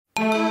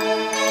The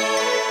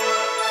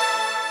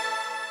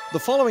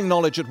following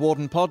Knowledge at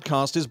Wharton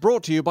podcast is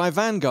brought to you by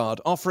Vanguard,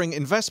 offering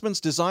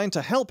investments designed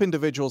to help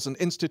individuals and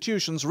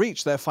institutions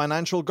reach their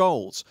financial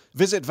goals.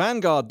 Visit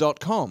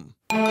Vanguard.com.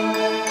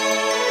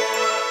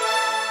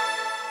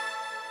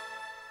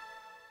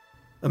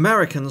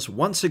 Americans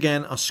once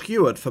again are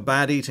skewered for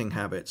bad eating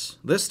habits.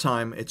 This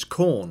time it's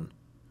corn.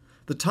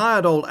 The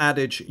tired old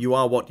adage, "you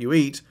are what you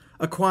eat,"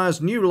 acquires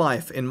new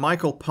life in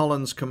Michael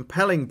Pollan's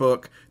compelling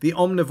book, The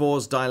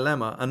Omnivore's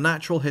Dilemma, A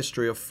Natural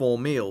History of Four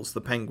Meals, the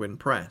Penguin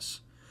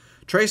Press.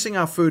 Tracing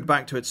our food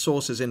back to its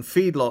sources in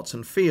feedlots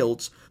and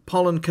fields,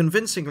 Pollan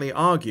convincingly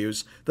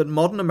argues that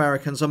modern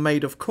Americans are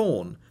made of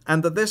corn,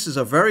 and that this is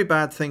a very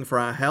bad thing for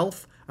our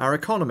health, our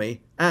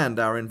economy, and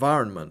our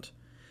environment.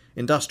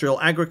 Industrial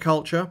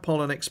agriculture,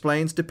 Pollan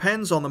explains,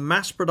 depends on the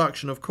mass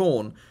production of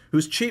corn,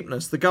 whose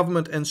cheapness the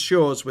government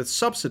ensures with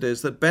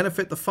subsidies that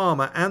benefit the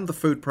farmer and the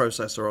food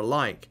processor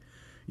alike.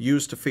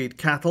 Used to feed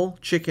cattle,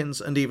 chickens,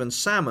 and even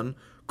salmon,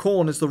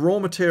 corn is the raw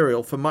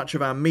material for much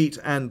of our meat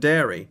and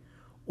dairy.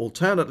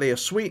 Alternately a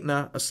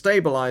sweetener, a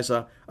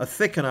stabilizer, a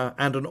thickener,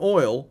 and an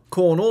oil,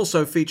 corn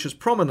also features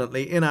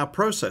prominently in our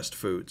processed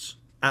foods.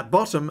 At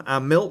bottom,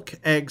 our milk,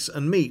 eggs,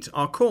 and meat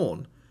are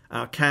corn.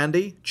 Our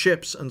candy,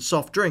 chips, and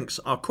soft drinks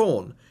are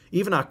corn.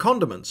 Even our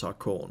condiments are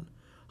corn.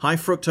 High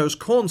fructose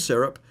corn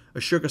syrup, a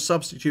sugar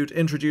substitute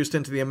introduced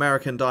into the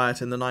American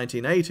diet in the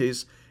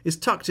 1980s, is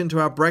tucked into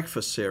our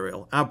breakfast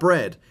cereal, our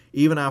bread,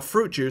 even our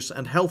fruit juice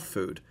and health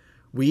food.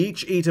 We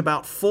each eat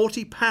about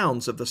 40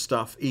 pounds of the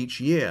stuff each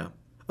year.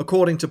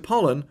 According to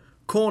Pollan,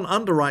 corn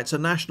underwrites a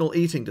national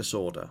eating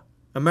disorder.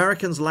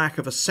 Americans' lack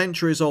of a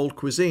centuries-old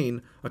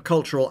cuisine, a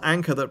cultural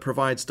anchor that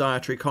provides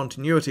dietary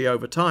continuity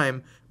over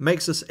time,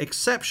 makes us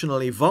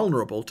exceptionally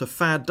vulnerable to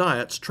fad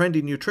diets,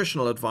 trendy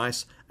nutritional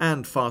advice,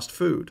 and fast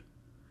food.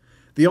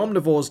 The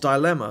omnivore's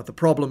dilemma, the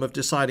problem of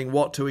deciding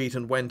what to eat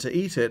and when to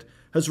eat it,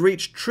 has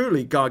reached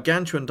truly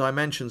gargantuan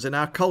dimensions in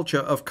our culture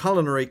of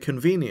culinary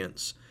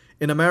convenience.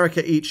 In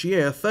America each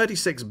year,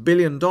 $36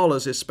 billion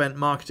is spent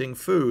marketing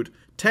food,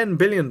 $10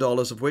 billion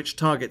of which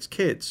targets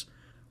kids.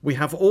 We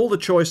have all the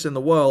choice in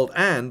the world,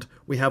 and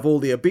we have all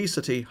the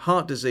obesity,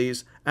 heart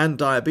disease, and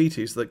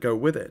diabetes that go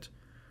with it.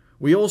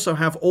 We also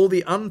have all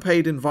the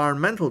unpaid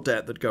environmental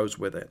debt that goes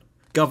with it.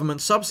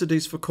 Government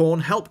subsidies for corn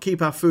help keep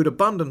our food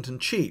abundant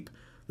and cheap.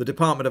 The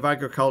Department of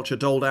Agriculture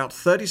doled out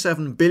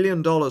 $37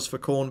 billion for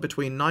corn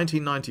between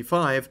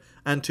 1995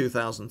 and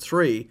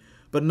 2003,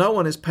 but no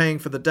one is paying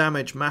for the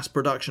damage mass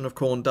production of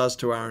corn does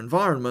to our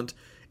environment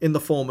in the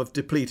form of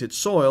depleted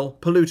soil,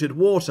 polluted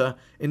water,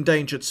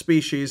 endangered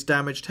species,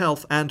 damaged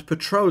health, and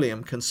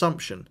petroleum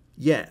consumption.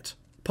 Yet.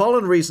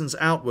 Pollan reasons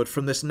outward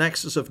from this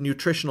nexus of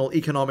nutritional,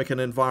 economic,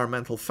 and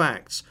environmental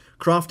facts,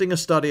 crafting a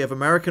study of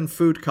American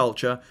food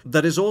culture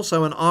that is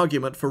also an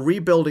argument for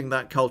rebuilding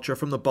that culture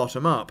from the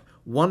bottom up,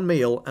 one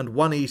meal and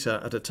one eater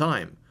at a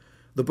time.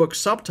 The book's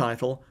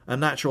subtitle, A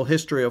Natural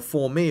History of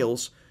Four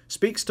Meals,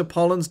 speaks to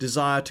Pollan's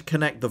desire to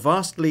connect the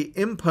vastly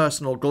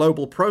impersonal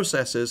global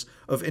processes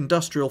of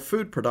industrial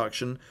food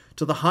production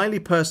to the highly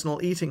personal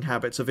eating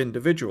habits of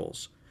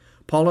individuals.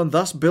 Pollan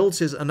thus builds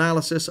his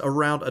analysis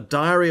around a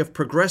diary of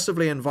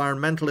progressively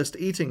environmentalist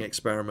eating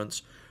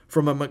experiments,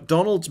 from a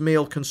McDonald's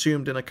meal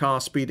consumed in a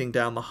car speeding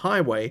down the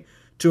highway,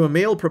 to a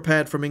meal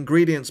prepared from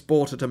ingredients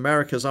bought at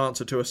America's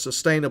answer to a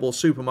sustainable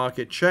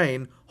supermarket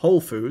chain,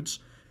 Whole Foods,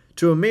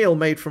 to a meal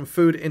made from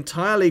food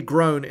entirely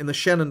grown in the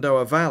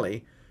Shenandoah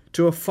Valley,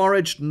 to a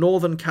foraged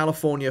Northern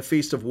California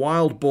feast of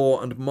wild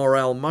boar and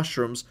morel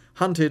mushrooms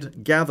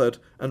hunted, gathered,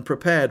 and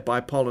prepared by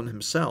Pollan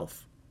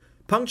himself.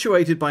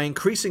 Punctuated by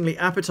increasingly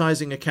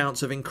appetizing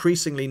accounts of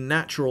increasingly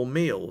natural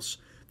meals,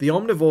 The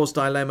Omnivore's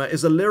Dilemma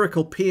is a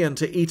lyrical paean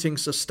to eating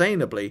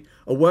sustainably,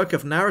 a work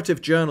of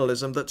narrative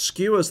journalism that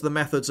skewers the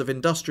methods of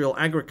industrial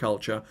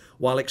agriculture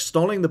while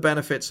extolling the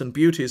benefits and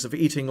beauties of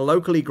eating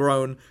locally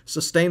grown,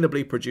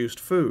 sustainably produced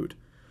food.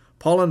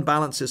 Pollan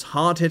balances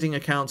hard-hitting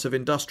accounts of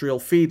industrial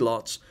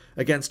feedlots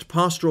against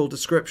pastoral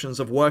descriptions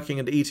of working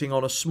and eating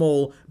on a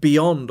small,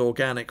 beyond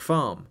organic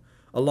farm.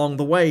 Along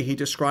the way, he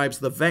describes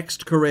the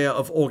vexed career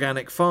of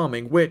organic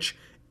farming, which,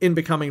 in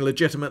becoming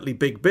legitimately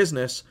big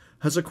business,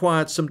 has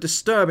acquired some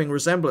disturbing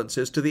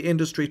resemblances to the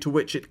industry to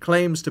which it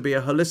claims to be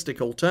a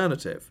holistic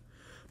alternative.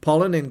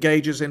 Pollan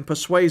engages in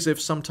persuasive,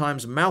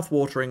 sometimes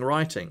mouth-watering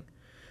writing.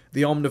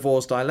 The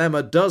Omnivore's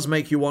Dilemma does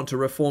make you want to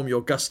reform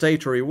your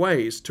gustatory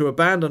ways, to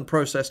abandon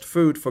processed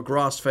food for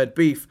grass-fed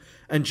beef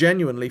and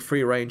genuinely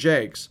free-range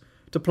eggs,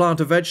 to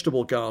plant a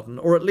vegetable garden,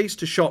 or at least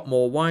to shop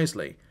more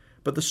wisely.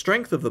 But the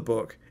strength of the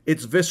book,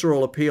 its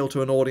visceral appeal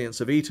to an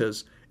audience of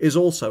eaters, is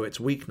also its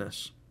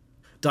weakness.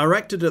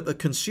 Directed at the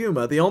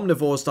consumer, The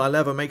Omnivore's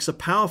Dilemma makes a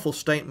powerful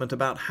statement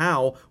about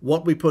how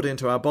what we put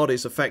into our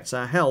bodies affects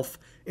our health,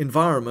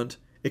 environment,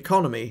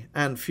 economy,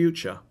 and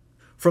future.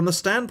 From the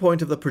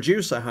standpoint of the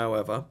producer,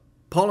 however,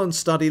 Pollan's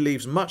study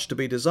leaves much to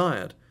be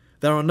desired.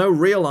 There are no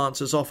real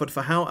answers offered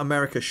for how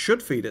America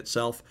should feed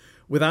itself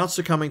without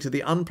succumbing to the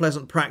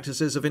unpleasant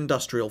practices of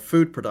industrial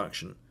food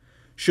production.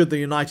 Should the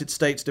United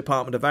States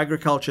Department of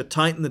Agriculture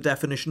tighten the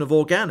definition of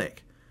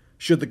organic?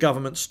 Should the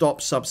government stop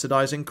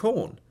subsidizing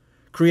corn?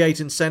 Create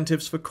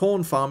incentives for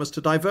corn farmers to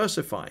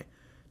diversify?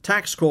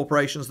 Tax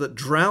corporations that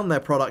drown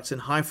their products in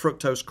high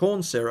fructose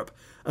corn syrup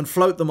and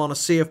float them on a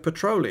sea of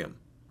petroleum?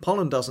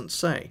 Pollan doesn't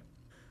say.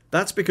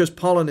 That's because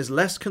Pollan is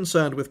less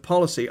concerned with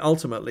policy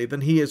ultimately than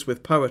he is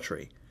with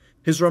poetry.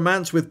 His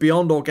romance with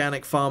beyond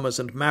organic farmers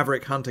and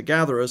maverick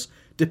hunter-gatherers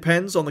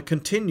depends on the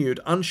continued,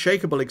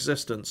 unshakable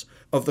existence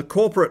of the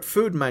corporate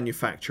food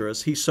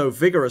manufacturers he so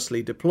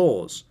vigorously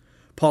deplores.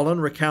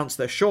 Pollan recounts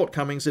their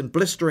shortcomings in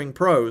blistering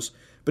prose,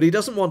 but he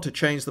doesn't want to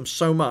change them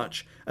so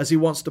much as he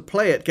wants to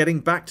play at getting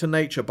back to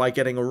nature by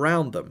getting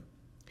around them.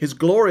 His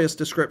glorious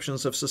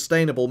descriptions of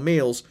sustainable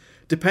meals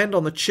depend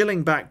on the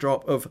chilling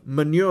backdrop of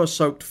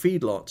manure-soaked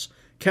feedlots,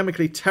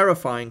 chemically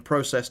terrifying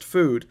processed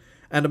food,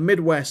 and a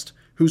Midwest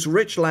whose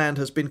rich land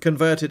has been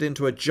converted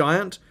into a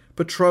giant,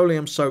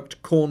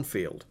 petroleum-soaked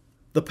cornfield.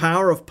 The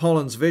power of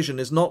Pollan's vision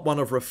is not one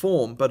of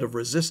reform, but of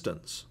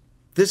resistance.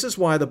 This is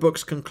why the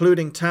book's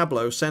concluding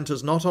tableau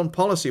centers not on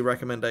policy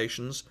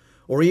recommendations,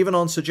 or even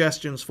on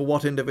suggestions for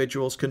what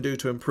individuals can do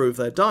to improve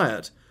their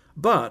diet,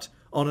 but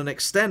on an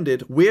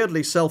extended,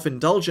 weirdly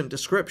self-indulgent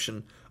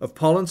description of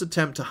Pollan's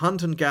attempt to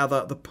hunt and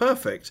gather the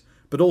perfect,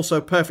 but also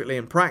perfectly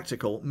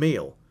impractical,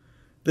 meal.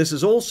 This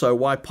is also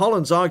why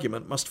Pollan's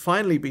argument must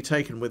finally be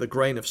taken with a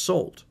grain of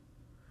salt.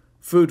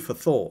 Food for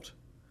thought.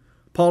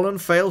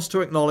 Pollan fails to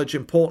acknowledge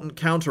important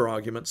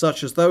counter-arguments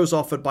such as those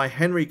offered by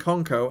Henry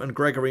Conco and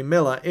Gregory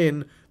Miller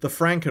in The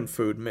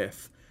Frankenfood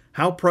Myth,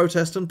 How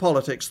Protest and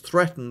Politics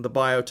Threaten the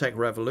Biotech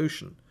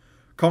Revolution.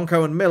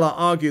 Conco and Miller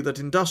argue that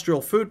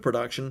industrial food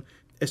production,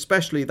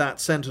 especially that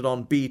centered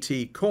on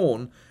Bt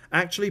corn,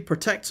 actually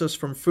protects us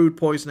from food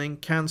poisoning,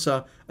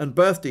 cancer, and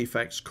birth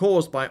defects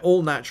caused by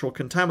all natural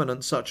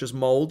contaminants such as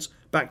molds,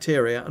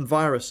 bacteria, and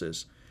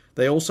viruses.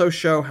 They also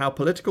show how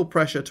political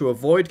pressure to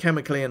avoid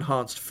chemically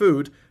enhanced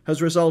food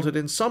has resulted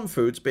in some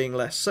foods being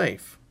less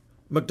safe.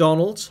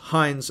 McDonald's,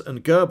 Heinz,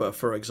 and Gerber,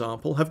 for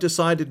example, have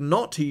decided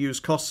not to use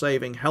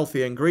cost-saving,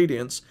 healthy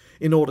ingredients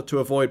in order to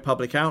avoid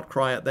public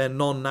outcry at their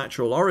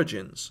non-natural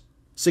origins.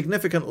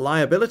 Significant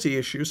liability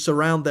issues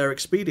surround their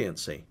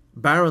expediency.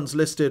 Barron's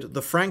listed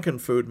The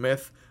Frankenfood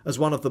Myth as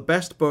one of the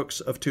best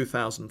books of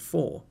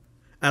 2004.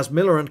 As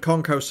Miller and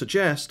Conco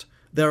suggest,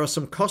 there are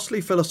some costly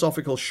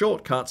philosophical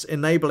shortcuts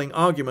enabling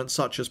arguments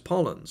such as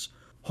Pollan's.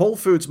 Whole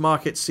Foods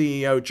Market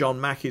CEO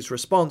John Mackey's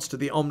response to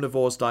the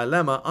omnivore's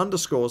dilemma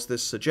underscores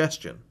this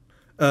suggestion.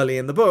 Early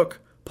in the book,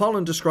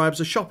 Pollan describes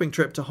a shopping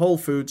trip to Whole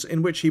Foods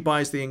in which he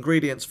buys the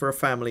ingredients for a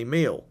family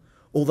meal.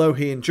 Although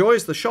he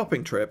enjoys the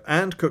shopping trip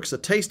and cooks a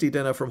tasty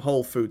dinner from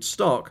Whole Foods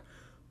stock,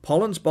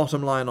 Pollan's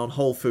bottom line on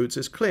Whole Foods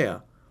is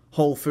clear.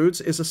 Whole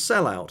Foods is a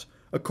sellout,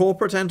 a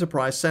corporate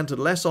enterprise centered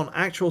less on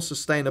actual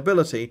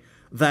sustainability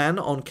than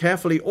on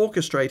carefully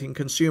orchestrating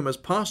consumers'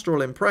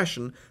 pastoral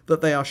impression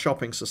that they are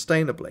shopping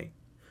sustainably.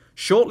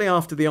 Shortly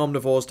after The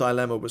Omnivore's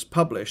Dilemma was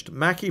published,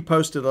 Mackey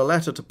posted a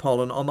letter to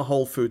Pollan on the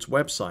Whole Foods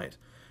website.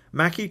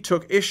 Mackey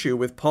took issue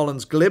with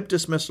Pollan's glib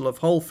dismissal of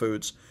Whole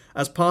Foods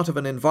as part of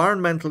an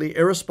environmentally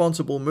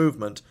irresponsible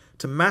movement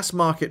to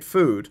mass-market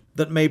food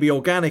that may be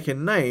organic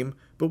in name,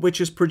 but which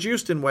is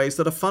produced in ways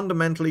that are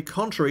fundamentally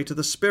contrary to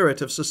the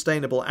spirit of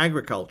sustainable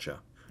agriculture.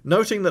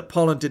 Noting that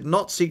Pollan did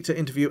not seek to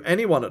interview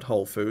anyone at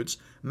Whole Foods,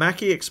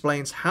 Mackey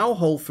explains how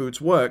Whole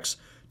Foods works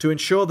to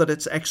ensure that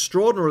its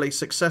extraordinarily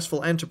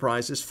successful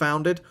enterprise is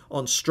founded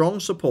on strong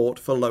support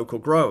for local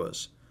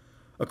growers.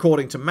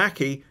 According to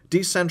Mackey,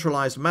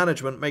 decentralized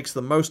management makes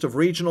the most of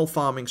regional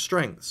farming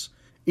strengths.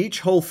 Each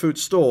Whole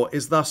Foods store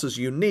is thus as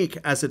unique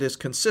as it is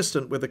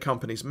consistent with the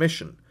company's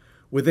mission.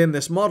 Within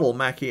this model,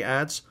 Mackey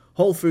adds,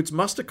 Whole Foods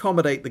must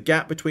accommodate the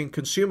gap between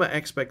consumer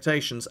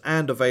expectations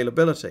and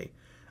availability.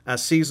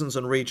 As seasons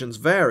and regions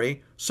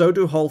vary, so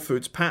do Whole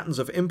Foods' patterns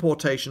of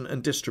importation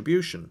and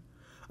distribution.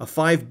 A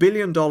 $5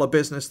 billion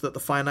business that the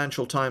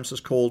Financial Times has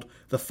called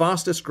the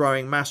fastest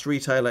growing mass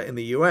retailer in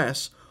the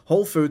US,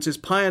 Whole Foods is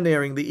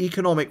pioneering the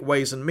economic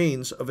ways and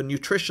means of a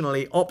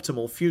nutritionally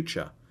optimal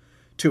future.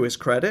 To his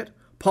credit,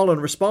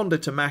 Pollan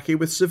responded to Mackey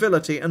with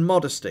civility and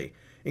modesty,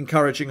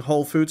 encouraging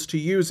Whole Foods to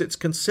use its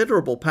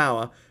considerable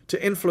power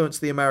to influence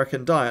the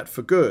American diet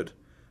for good.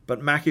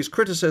 But Mackey's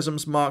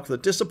criticisms mark the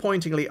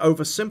disappointingly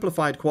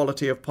oversimplified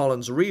quality of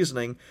Pollan's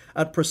reasoning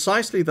at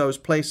precisely those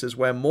places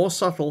where more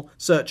subtle,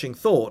 searching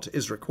thought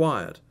is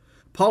required.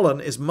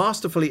 Pollan is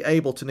masterfully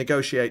able to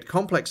negotiate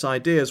complex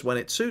ideas when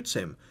it suits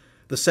him.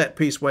 The set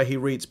piece where he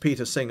reads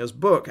Peter Singer's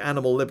book,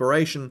 Animal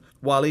Liberation,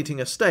 while eating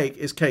a steak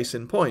is case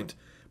in point,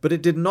 but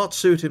it did not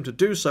suit him to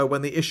do so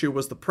when the issue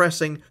was the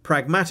pressing,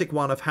 pragmatic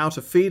one of how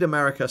to feed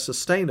America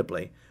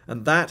sustainably,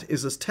 and that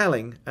is as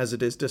telling as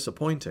it is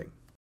disappointing.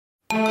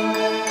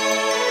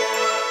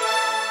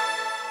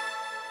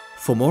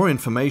 For more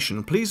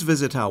information, please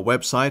visit our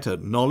website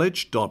at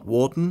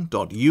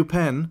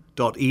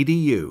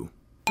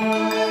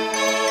knowledge.wharton.upenn.edu.